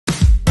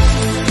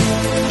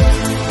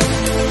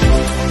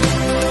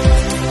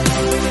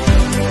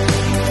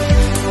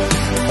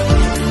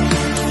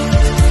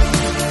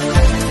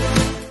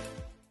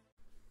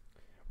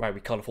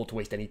we can't afford to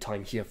waste any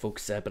time here,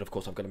 folks, but of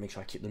course I've got to make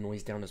sure I keep the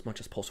noise down as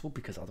much as possible,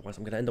 because otherwise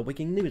I'm going to end up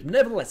waking news. But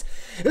nevertheless,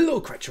 hello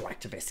Retro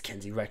activist,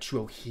 Kenzie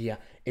Retro here.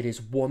 It is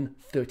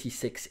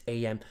 1:36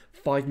 AM,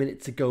 5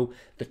 minutes ago.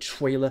 The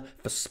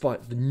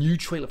new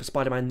trailer for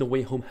Spider-Man No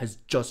Way Home has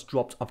just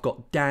dropped. I've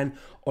got Dan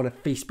on a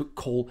Facebook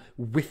call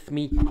with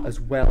me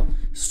as well.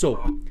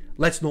 So,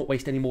 let's not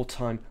waste any more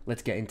time.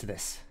 Let's get into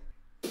this.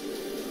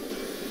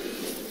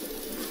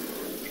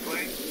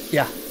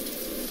 Yeah.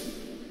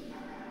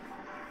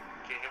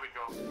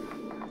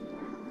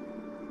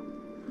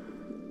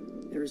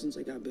 Ever since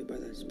I got bit by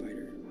that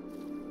spider,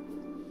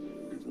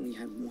 I've only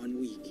had 1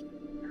 week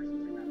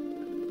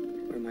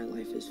where my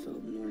life has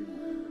felt normal.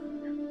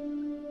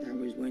 That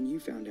was when you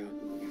found out.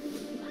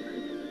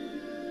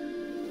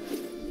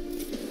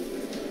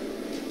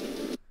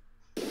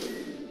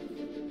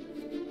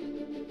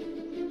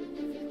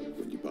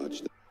 When you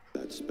botched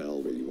that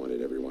spell where you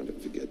wanted everyone to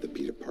forget the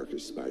Peter Parker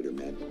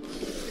Spider-Man.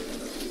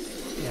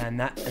 Yeah, and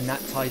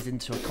that ties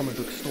into a comic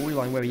book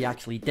storyline where he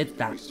actually did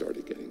that. We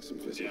started getting some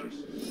visitors.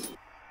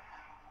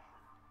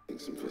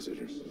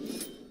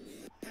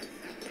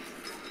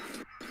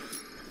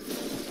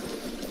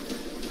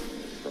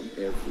 From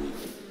every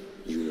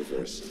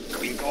universe.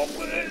 Green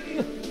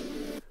Goblin!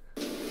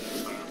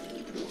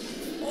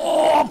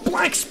 Oh,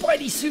 black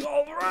Spidey suit,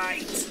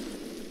 alright!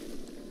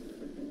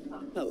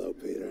 Hello,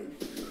 Peter.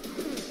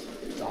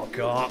 Doc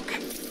Ock.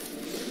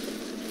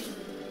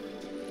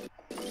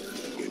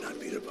 You're not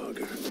Peter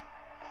Parker.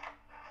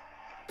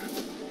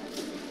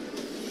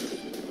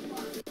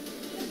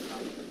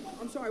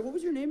 I'm sorry, what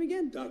was your name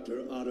again?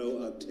 Dr.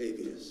 Otto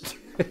Octavius.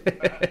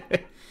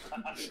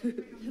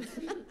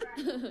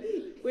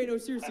 Wait, no,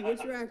 seriously,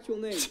 what's your actual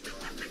name?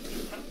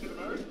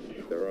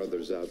 There are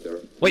others out there.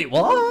 Wait,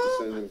 what?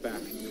 Send them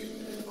back.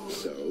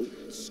 So,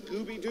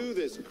 Scooby-Doo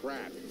this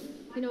crap.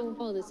 You know,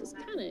 all this is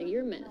kind of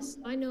your mess.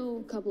 I know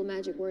a couple of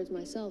magic words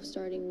myself,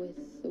 starting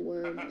with the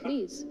word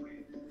please.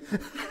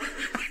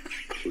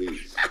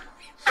 Please.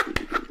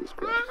 Scooby-Doo this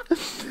crap.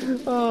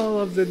 Oh,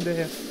 love's in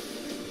there.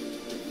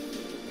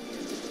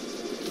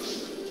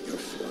 You're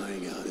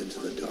flying out into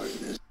the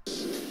darkness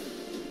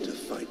to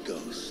fight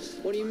ghosts.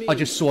 What do you mean? I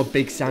just saw a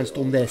big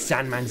sandstorm there.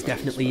 Sandman's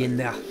definitely in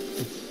there.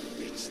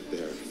 It's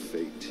their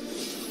fate.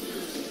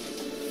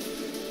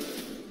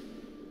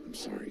 I'm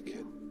sorry,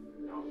 kid.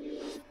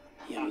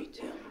 Yeah, me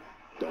too.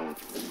 Don't.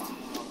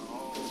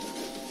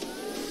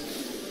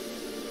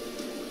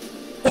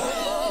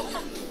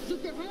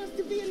 Look, there has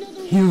to be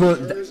another He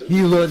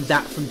learned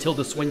that from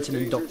Tilda Swinton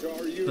in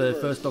the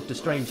first Doctor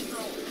Strange.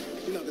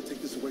 You're not gonna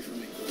take this away from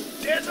me.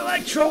 There's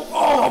Electro!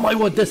 Oh my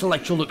word, this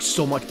Electro looks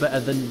so much better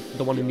than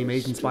the one in the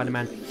Amazing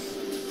Spider-Man. Damn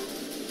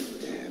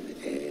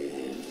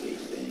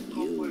everything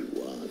you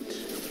want,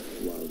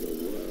 while the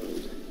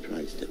world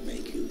tries to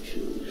make you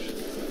choose.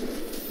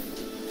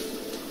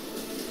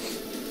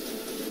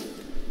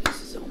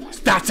 This is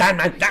almost... That's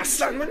Sandman! That's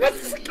Sandman!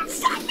 That's freaking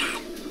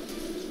Sandman!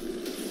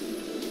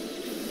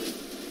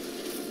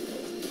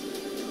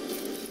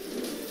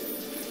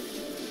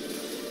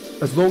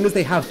 As long as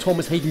they have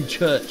Thomas Hayden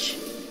Church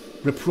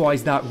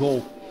reprise that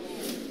role.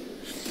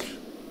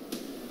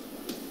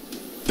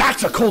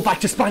 That's a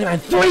callback to Spider-Man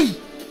 3!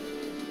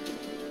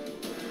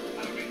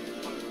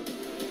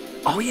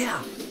 Oh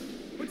yeah!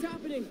 What's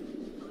happening?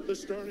 They're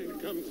starting to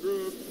come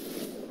through,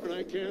 and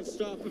I can't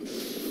stop them.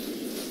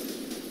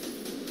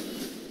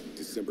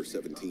 December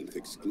 17th,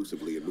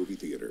 exclusively in movie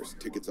theaters.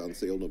 Tickets on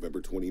sale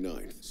November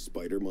 29th.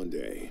 Spider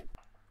Monday.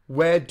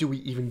 Where do we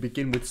even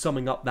begin with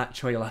summing up that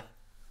trailer?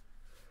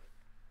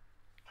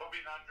 Toby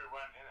and Andrew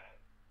weren't in it,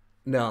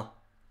 No.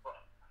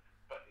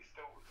 but it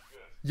still was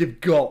good. You've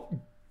got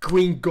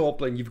Green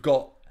Goblin, you've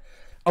got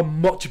a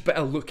much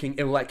better looking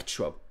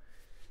Electro.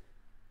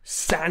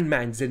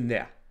 Sandman's in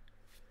there.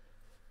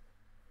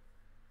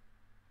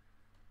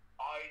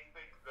 I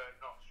think they're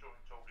not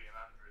showing Toby and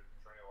Andrew in the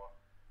trailer,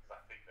 because I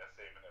think they're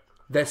saving it for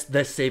the film.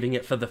 They're saving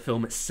it for the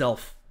film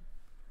itself.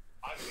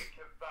 I think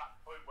at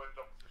that point when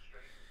Doctor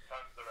Strange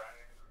turns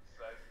around and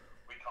says,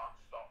 we can't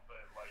stop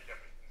it, like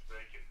everything's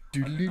breaking.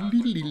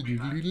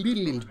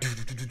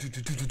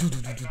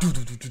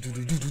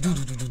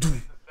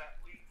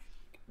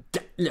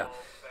 Yeah.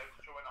 They're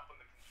showing up on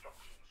the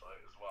construction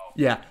site as well.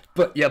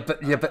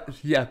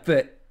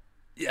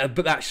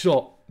 But that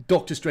shot,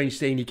 Doctor Strange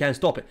saying he can't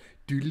stop it.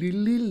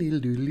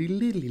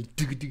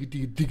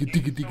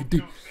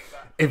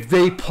 If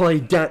they play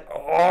that,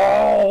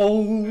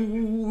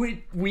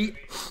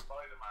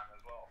 Spider-Man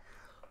as well.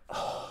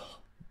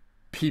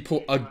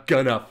 people are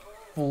gonna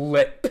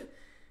flip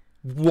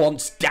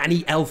once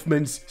Danny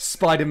Elfman's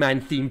Spider-Man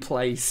theme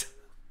plays.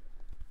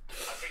 I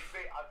think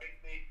they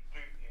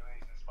do the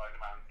Amazing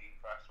Spider-Man theme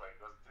first, where it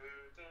goes do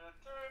do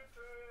do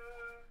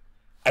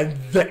do. And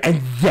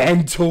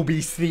then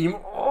Toby's theme.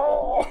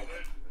 Oh.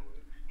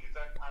 Because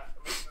then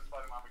Amazing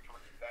Spider-Man would come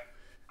in then,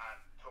 and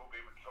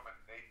Toby would come in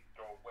and they'd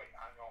go, wait,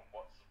 hang on,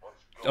 what's going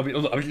on?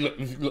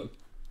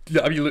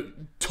 I mean, look,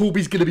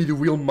 Toby's gonna be the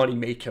real money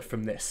maker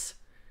from this.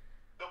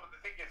 No, but the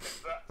thing is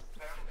that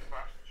they're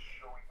first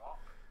showing up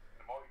in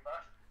the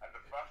multiverse, and the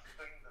first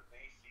thing that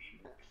they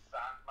see is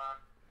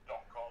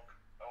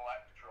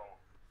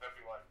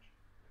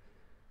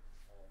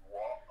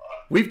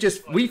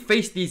We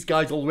faced these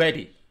guys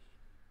already.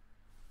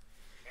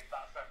 If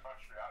that's their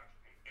first reaction,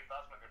 if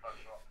that's when they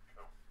first shot the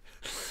film,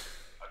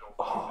 I don't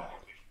know.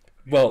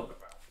 Well,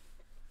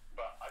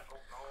 But I don't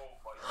know,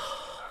 like,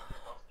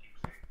 Andrew does keep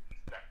saying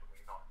he's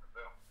definitely not in the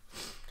film.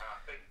 And I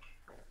think,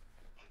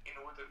 in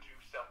order to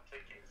sell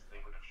tickets,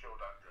 they would have showed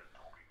Andrew and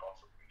Toby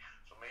possibly.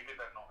 So maybe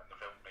they're not in the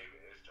film,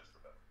 maybe it is just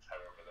the villains.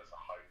 However, there's a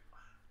high,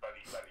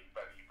 very, very,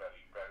 very,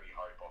 very, very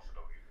high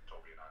possibility that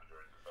Toby and Andrew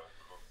are in the film,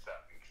 because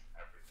at least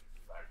everything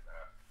is out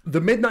there. the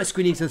midnight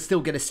screenings are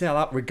still going to sell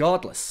out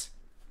regardless.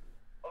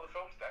 Well, the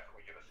film's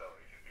definitely going to sell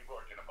it, because people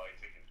are going to buy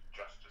tickets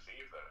just to see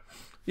if they're in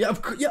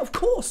it. Yeah, of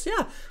course,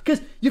 yeah.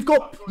 Because you've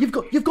got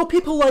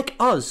people like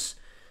us,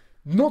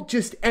 not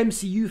just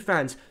MCU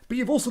fans, but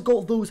you've also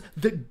got those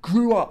that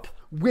grew up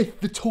with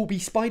the Tobey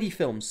Spidey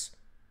films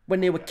when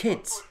they were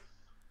kids.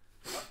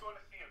 I'm going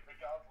to see it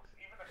regardless.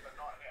 Even if they're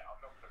not in it, I'm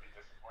not going to be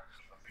disappointed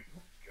because I think it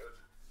looks good.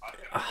 I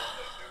think what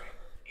they're doing,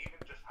 even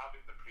just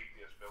having the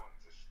previous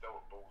villains, is still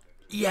a bold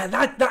move. Yeah,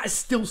 that is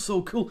still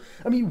so cool.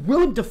 I mean,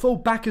 Willem Dafoe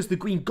back as the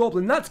Green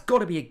Goblin, that's got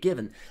to be a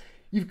given.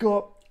 You've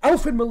got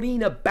Alfred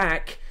Molina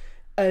back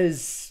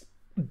as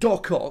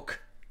Doc Ock.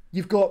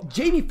 You've got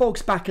Jamie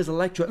Foxx back as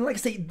Elektra. And like I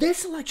say,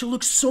 this Elektra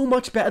looks so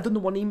much better than the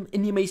one in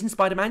The Amazing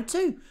Spider-Man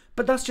 2.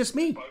 But that's just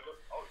me. Oh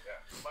yeah,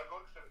 my God,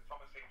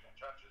 Thomas Haden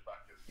Church is back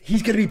as,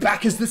 He's going to be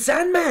back as the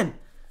Sandman. and Reece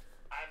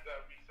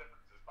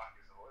Simmons is back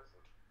as the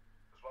Lizard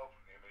as well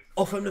from the Amazing.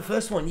 Oh, from the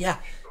first one, yeah.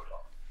 Spider-Man.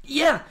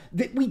 Yeah,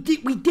 we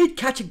did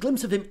catch a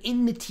glimpse of him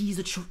in the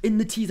teaser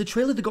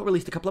trailer that got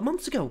released a couple of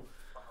months ago.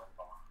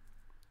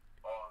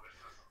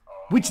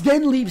 Which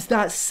then leaves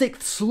that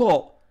sixth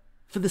slot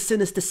for the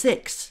Sinister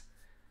Six.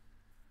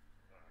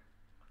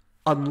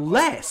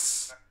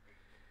 Unless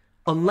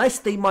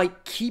they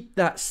might keep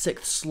that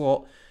sixth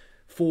slot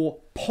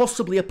for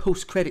possibly a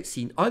post-credit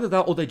scene. Either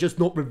that or they're just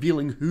not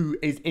revealing who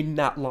is in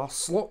that last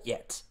slot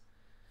yet.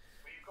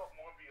 But you've got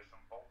Morbius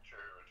and Vulture,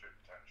 who are two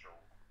potential,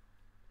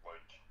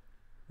 like,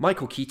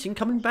 Michael Keaton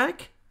coming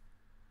back?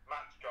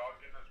 Matt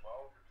Gargan as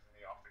well, who was in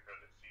the after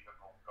credits scene of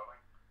Homecoming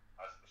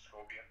as the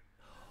Scorpion.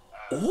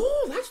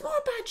 Oh, that's not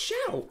a bad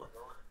shout.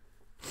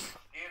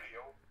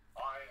 Mysterio,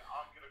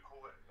 I'm going to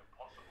call it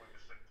possibly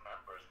the sixth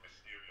member is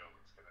Mysterio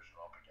that's going to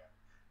show up again.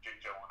 Jake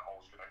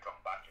Gyllenhaal's going to come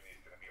back and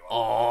he's going to be like,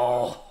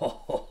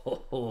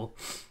 Oh.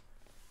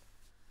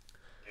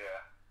 yeah.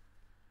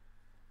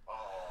 Oh.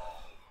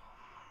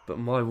 But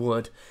my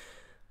word.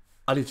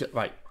 I need to...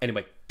 Right,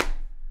 anyway.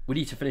 We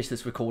need to finish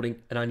this recording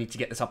and I need to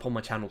get this up on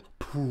my channel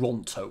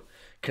pronto.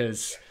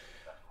 Because...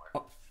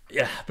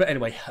 yeah, but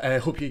anyway, I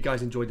hope you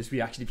guys enjoyed this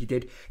reaction. If you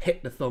did,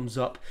 hit the thumbs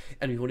up.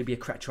 And if you want to be a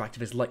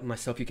retroactivist like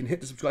myself, you can hit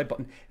the subscribe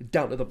button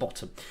down at the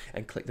bottom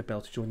and click the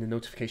bell to join the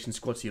notification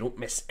squad so you don't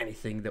miss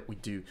anything that we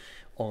do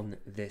on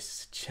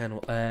this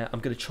channel. I'm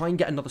going to try and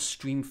get another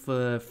stream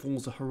for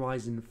Forza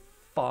Horizon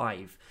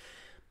 5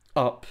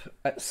 up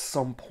at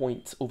some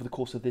point over the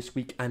course of this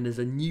week. And there's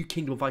a new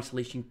Kingdom of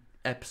Isolation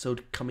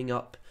episode coming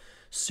up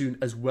soon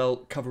as well,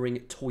 covering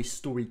Toy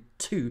Story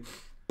 2.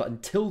 But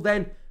until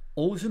then,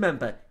 always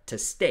remember to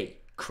stay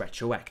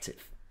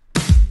retroactive.